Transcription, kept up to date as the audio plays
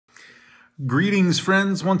Greetings,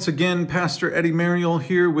 friends. Once again, Pastor Eddie Mariel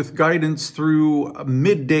here with guidance through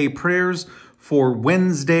Midday Prayers for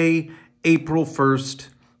Wednesday, April 1st,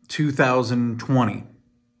 2020.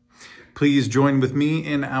 Please join with me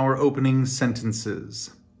in our opening sentences.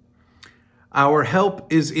 Our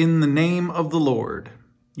help is in the name of the Lord.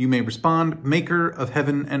 You may respond, Maker of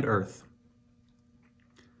heaven and earth.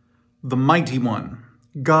 The Mighty One,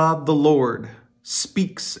 God the Lord,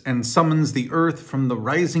 speaks and summons the earth from the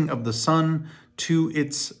rising of the sun to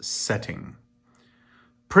its setting.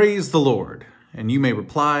 Praise the Lord, and you may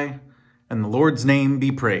reply, and the Lord's name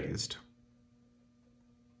be praised.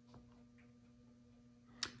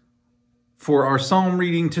 For our psalm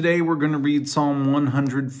reading today, we're going to read Psalm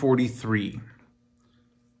 143.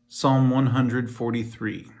 Psalm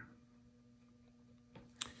 143.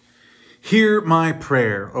 Hear my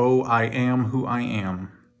prayer, O I am who I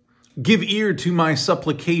am. Give ear to my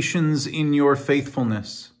supplications in your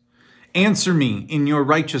faithfulness. Answer me in your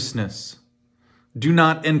righteousness. Do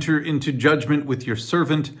not enter into judgment with your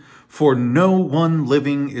servant, for no one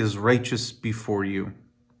living is righteous before you.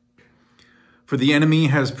 For the enemy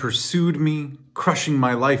has pursued me, crushing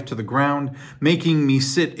my life to the ground, making me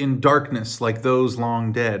sit in darkness like those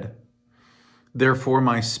long dead. Therefore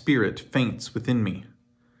my spirit faints within me.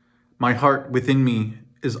 My heart within me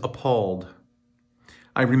is appalled.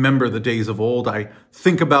 I remember the days of old. I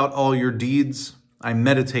think about all your deeds. I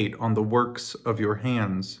meditate on the works of your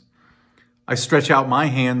hands. I stretch out my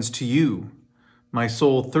hands to you. My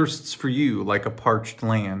soul thirsts for you like a parched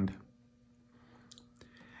land.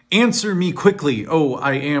 Answer me quickly, O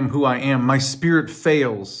I am who I am. My spirit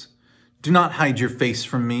fails. Do not hide your face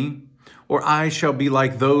from me, or I shall be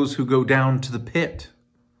like those who go down to the pit.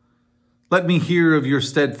 Let me hear of your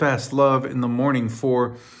steadfast love in the morning,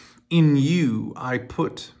 for in you I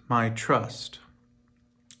put my trust.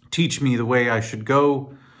 Teach me the way I should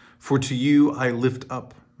go, for to you I lift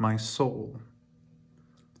up my soul.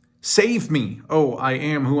 Save me, O I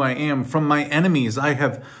am who I am, from my enemies. I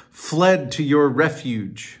have fled to your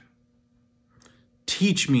refuge.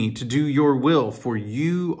 Teach me to do your will, for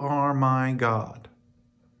you are my God.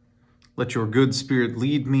 Let your good spirit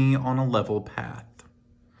lead me on a level path.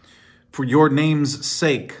 For your name's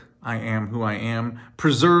sake, I am who I am.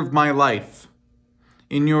 Preserve my life.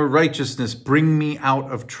 In your righteousness, bring me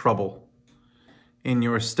out of trouble. In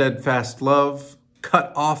your steadfast love,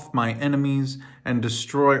 cut off my enemies and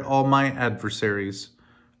destroy all my adversaries,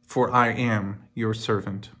 for I am your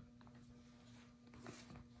servant.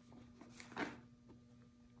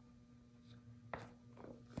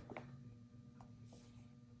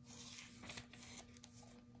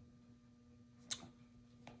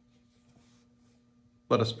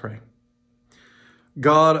 Let us pray.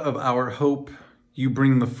 God of our hope, you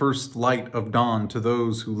bring the first light of dawn to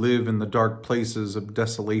those who live in the dark places of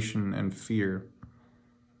desolation and fear.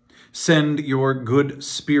 Send your good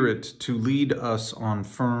spirit to lead us on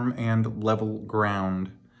firm and level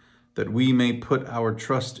ground, that we may put our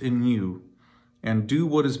trust in you and do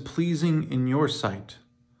what is pleasing in your sight,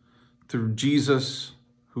 through Jesus,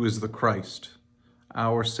 who is the Christ,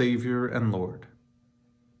 our Savior and Lord.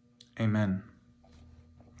 Amen.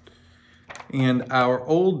 And our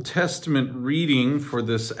Old Testament reading for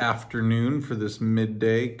this afternoon, for this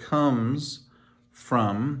midday, comes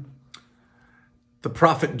from the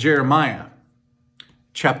prophet Jeremiah,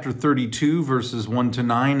 chapter 32, verses 1 to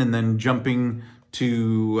 9, and then jumping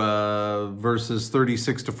to verses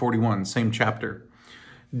 36 to 41, same chapter.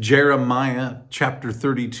 Jeremiah, chapter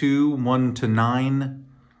 32, 1 to 9,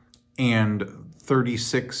 and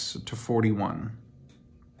 36 to 41.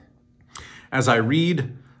 As I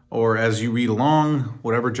read, or as you read along,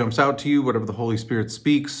 whatever jumps out to you, whatever the Holy Spirit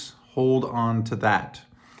speaks, hold on to that.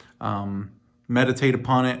 Meditate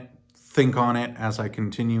upon it, think on it as I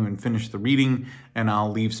continue and finish the reading, and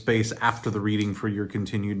I'll leave space after the reading for your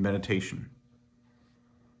continued meditation.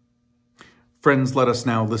 Friends, let us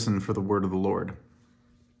now listen for the word of the Lord.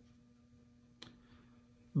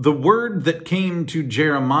 The word that came to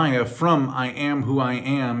Jeremiah from I am who I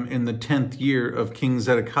am in the 10th year of King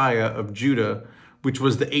Zedekiah of Judah, which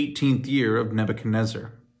was the 18th year of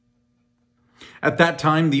Nebuchadnezzar. At that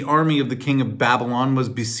time, the army of the king of Babylon was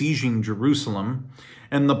besieging Jerusalem,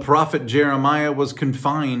 and the prophet Jeremiah was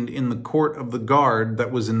confined in the court of the guard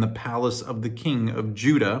that was in the palace of the king of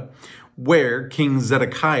Judah, where King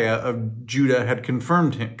Zedekiah of Judah had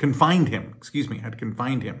confined him.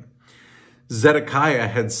 Zedekiah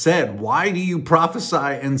had said, "Why do you prophesy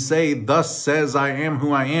and say, 'Thus says I am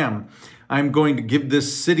who I am'? I am going to give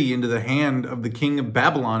this city into the hand of the king of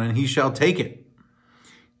Babylon, and he shall take it.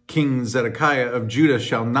 King Zedekiah of Judah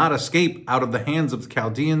shall not escape out of the hands of the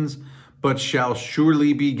Chaldeans, but shall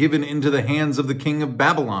surely be given into the hands of the king of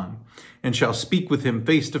Babylon, and shall speak with him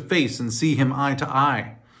face to face, and see him eye to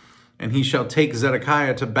eye. And he shall take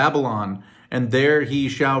Zedekiah to Babylon, and there he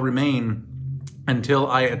shall remain until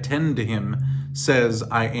I attend to him, says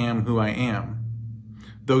I am who I am.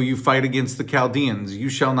 Though you fight against the Chaldeans, you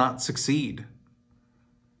shall not succeed.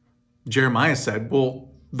 Jeremiah said, well,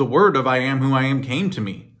 the word of I am who I am came to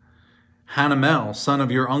me. Hanamel, son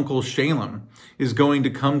of your uncle Shalem, is going to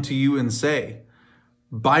come to you and say,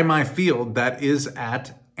 buy my field that is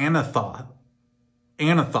at Anathoth,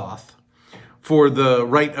 for the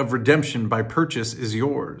right of redemption by purchase is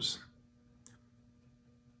yours.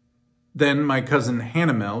 Then my cousin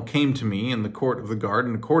Hanamel came to me in the court of the guard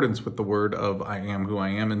in accordance with the word of I am who I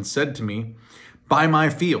am, and said to me, buy my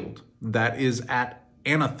field that is at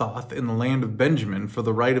Anathoth in the land of Benjamin, for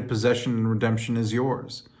the right of possession and redemption is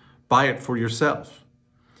yours. Buy it for yourself.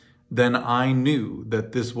 Then I knew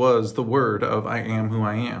that this was the word of I am who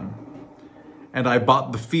I am. And I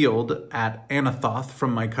bought the field at Anathoth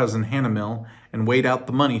from my cousin Hanamel, and weighed out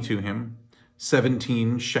the money to him,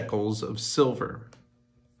 17 shekels of silver.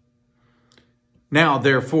 Now,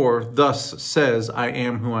 therefore, thus says I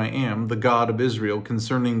am who I am, the God of Israel,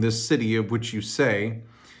 concerning this city of which you say,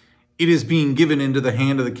 it is being given into the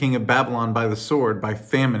hand of the king of Babylon by the sword, by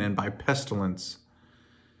famine, and by pestilence.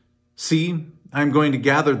 See, I am going to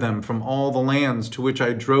gather them from all the lands to which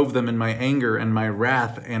I drove them in my anger and my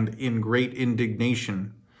wrath and in great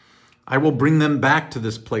indignation. I will bring them back to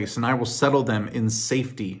this place, and I will settle them in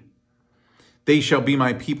safety. They shall be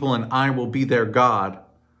my people, and I will be their God.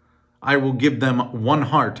 I will give them one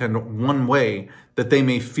heart and one way, that they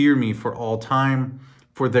may fear me for all time,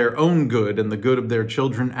 for their own good and the good of their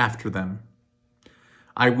children after them.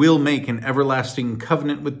 I will make an everlasting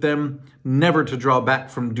covenant with them, never to draw back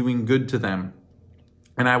from doing good to them.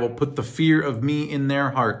 And I will put the fear of me in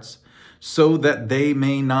their hearts, so that they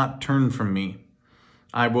may not turn from me.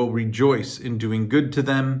 I will rejoice in doing good to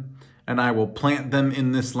them, and I will plant them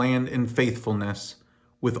in this land in faithfulness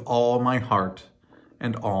with all my heart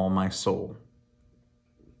and all my soul.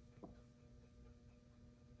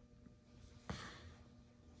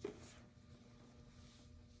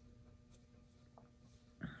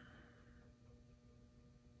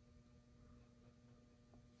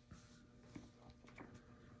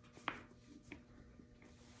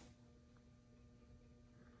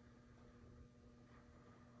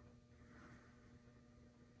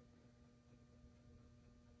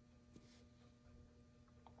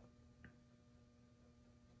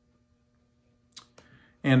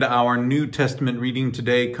 And our New Testament reading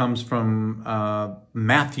today comes from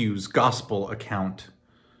Matthew's Gospel account,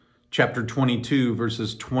 chapter 22,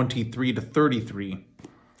 verses 23 to 33.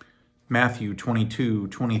 Matthew 22,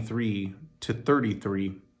 23 to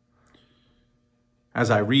 33.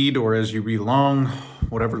 As I read, or as you read along,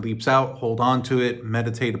 whatever leaps out, hold on to it,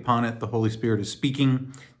 meditate upon it. The Holy Spirit is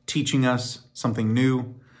speaking, teaching us something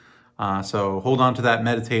new. So hold on to that,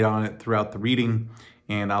 meditate on it throughout the reading,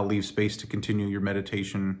 and I'll leave space to continue your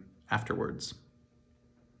meditation afterwards.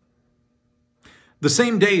 The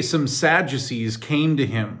same day, some Sadducees came to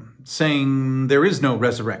him, saying, there is no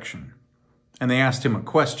resurrection. And they asked him a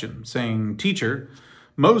question, saying, Teacher,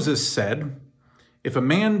 Moses said, if a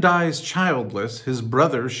man dies childless, his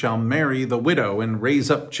brother shall marry the widow and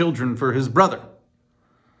raise up children for his brother.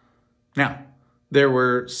 Now, there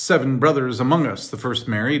were 7 brothers among us. The first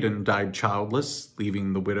married and died childless,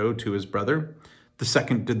 leaving the widow to his brother. The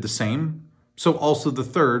second did the same, so also the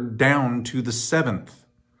third, down to the 7th.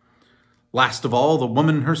 Last of all, the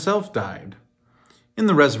woman herself died. In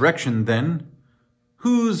the resurrection, then,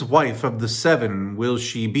 whose wife of the 7 will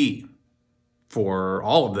she be? For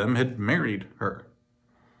all of them had married her.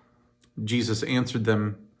 Jesus answered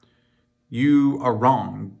them, you are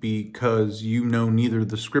wrong, because you know neither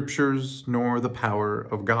the Scriptures nor the power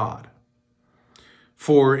of God.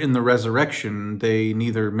 For in the resurrection they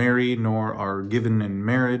neither marry nor are given in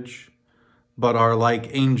marriage, but are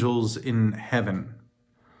like angels in heaven.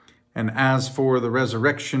 And as for the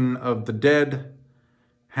resurrection of the dead,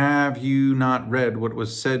 have you not read what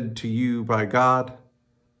was said to you by God?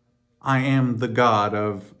 I am the God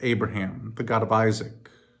of Abraham, the God of Isaac,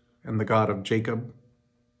 and the God of Jacob.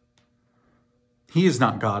 He is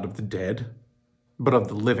not God of the dead, but of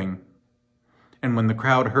the living. And when the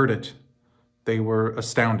crowd heard it, they were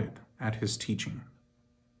astounded at his teaching.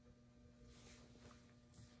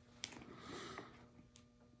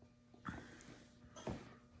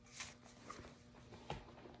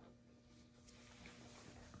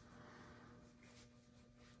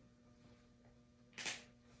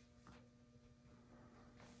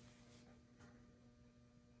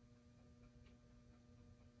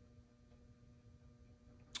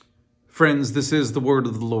 Friends, this is the word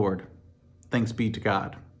of the Lord. Thanks be to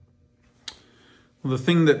God. Well, the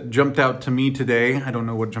thing that jumped out to me today, I don't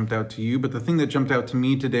know what jumped out to you, but the thing that jumped out to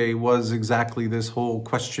me today was exactly this whole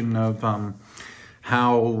question of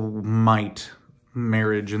how might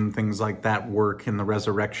marriage and things like that work in the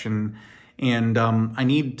resurrection. And I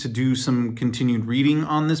need to do some continued reading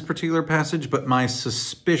on this particular passage, but my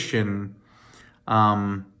suspicion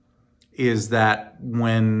is that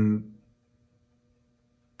when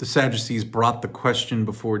the Sadducees brought the question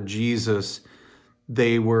before Jesus,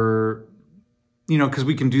 they were, because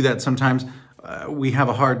we can do that sometimes. We have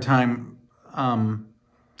a hard time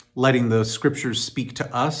letting the scriptures speak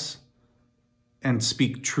to us and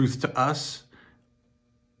speak truth to us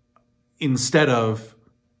instead of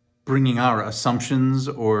bringing our assumptions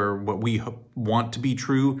or what we want to be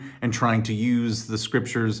true and trying to use the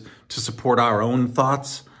scriptures to support our own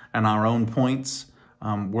thoughts and our own points.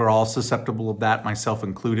 We're all susceptible of that, myself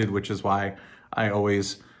included, which is why I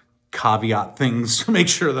always caveat things to make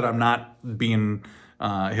sure that I'm not being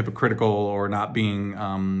hypocritical or not being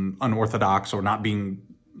unorthodox or not being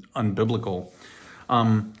unbiblical.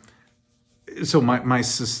 So like I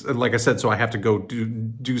said, so I have to go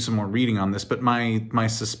do some more reading on this, but my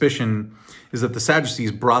suspicion is that the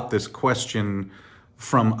Sadducees brought this question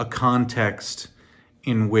from a context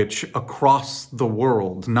in which across the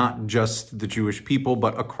world, not just the Jewish people,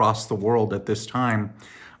 but across the world at this time,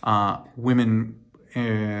 women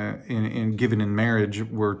given in marriage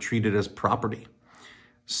were treated as property.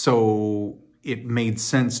 So it made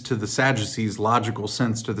sense to the Sadducees, logical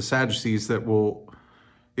sense to the Sadducees that, well,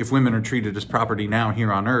 if women are treated as property now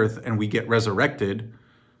here on earth and we get resurrected,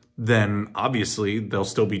 then obviously they'll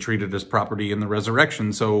still be treated as property in the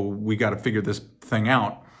resurrection. So we got to figure this thing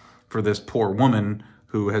out for this poor woman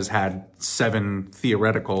who has had 7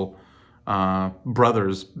 theoretical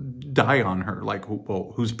brothers die on her. Like,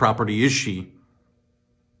 well, whose property is she?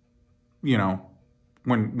 When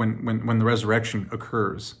the resurrection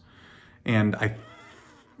occurs. And I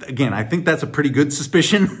think that's a pretty good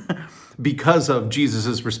suspicion because of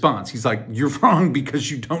Jesus's response. He's like, you're wrong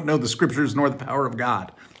because you don't know the scriptures nor the power of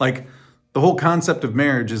God. Like, the whole concept of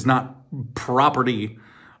marriage is not property,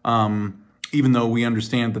 even though we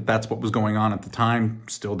understand that that's what was going on at the time,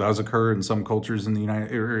 still does occur in some cultures in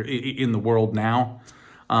the world now.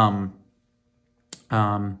 But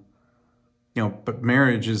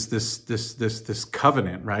marriage is this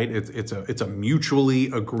covenant, right? It's a mutually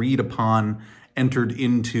agreed upon, entered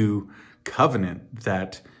into covenant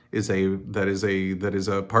that is a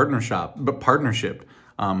partnership.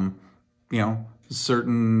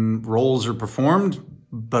 Certain roles are performed,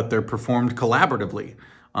 but they're performed collaboratively.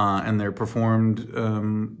 And they're performed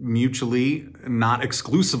mutually, not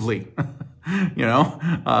exclusively.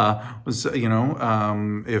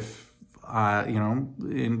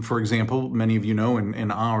 For example, many of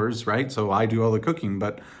in ours, right? So I do all the cooking,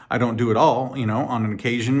 but I don't do it all. On an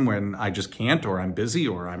occasion when I just can't, or I'm busy,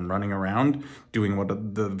 or I'm running around doing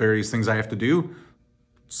what the various things I have to do,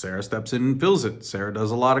 Sarah steps in and fills it. Sarah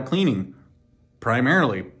does a lot of cleaning,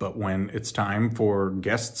 primarily, but when it's time for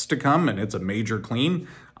guests to come and it's a major clean,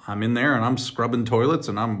 I'm in there and I'm scrubbing toilets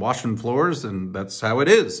and I'm washing floors, and that's how it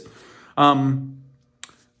is.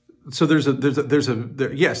 So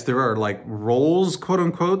yes, there are like roles, quote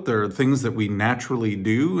unquote. There are things that we naturally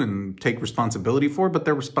do and take responsibility for, but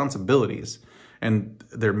they're responsibilities and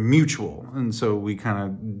they're mutual. And so we kind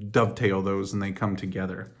of dovetail those and they come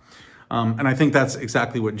together. And I think that's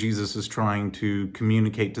exactly what Jesus is trying to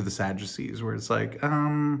communicate to the Sadducees, where it's like,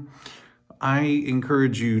 I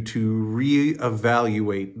encourage you to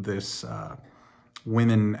reevaluate this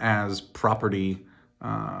women as property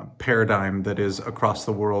paradigm that is across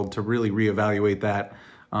the world, to really reevaluate that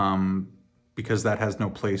because that has no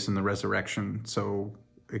place in the resurrection. So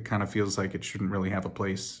it kind of feels like it shouldn't really have a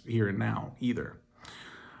place here and now either.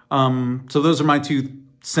 So those are my 2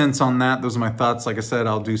 cents on that. Those are my thoughts. Like I said,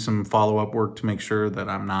 I'll do some follow-up work to make sure that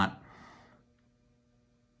I'm not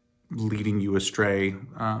leading you astray,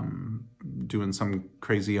 doing some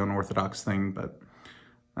crazy unorthodox thing, but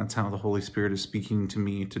that's how the Holy Spirit is speaking to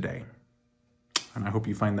me today. And I hope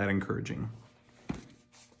you find that encouraging.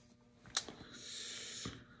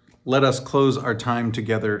 Let us close our time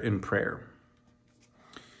together in prayer.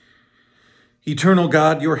 Eternal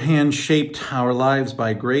God, your hand shaped our lives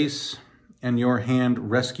by grace, and your hand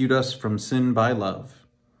rescued us from sin by love.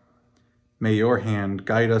 May your hand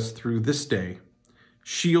guide us through this day,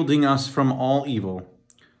 shielding us from all evil,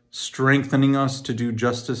 strengthening us to do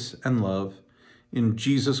justice and love. In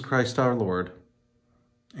Jesus Christ our Lord.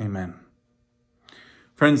 Amen.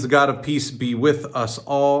 Friends, the God of peace be with us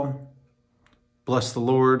all. Bless the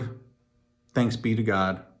Lord. Thanks be to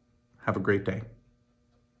God. Have a great day.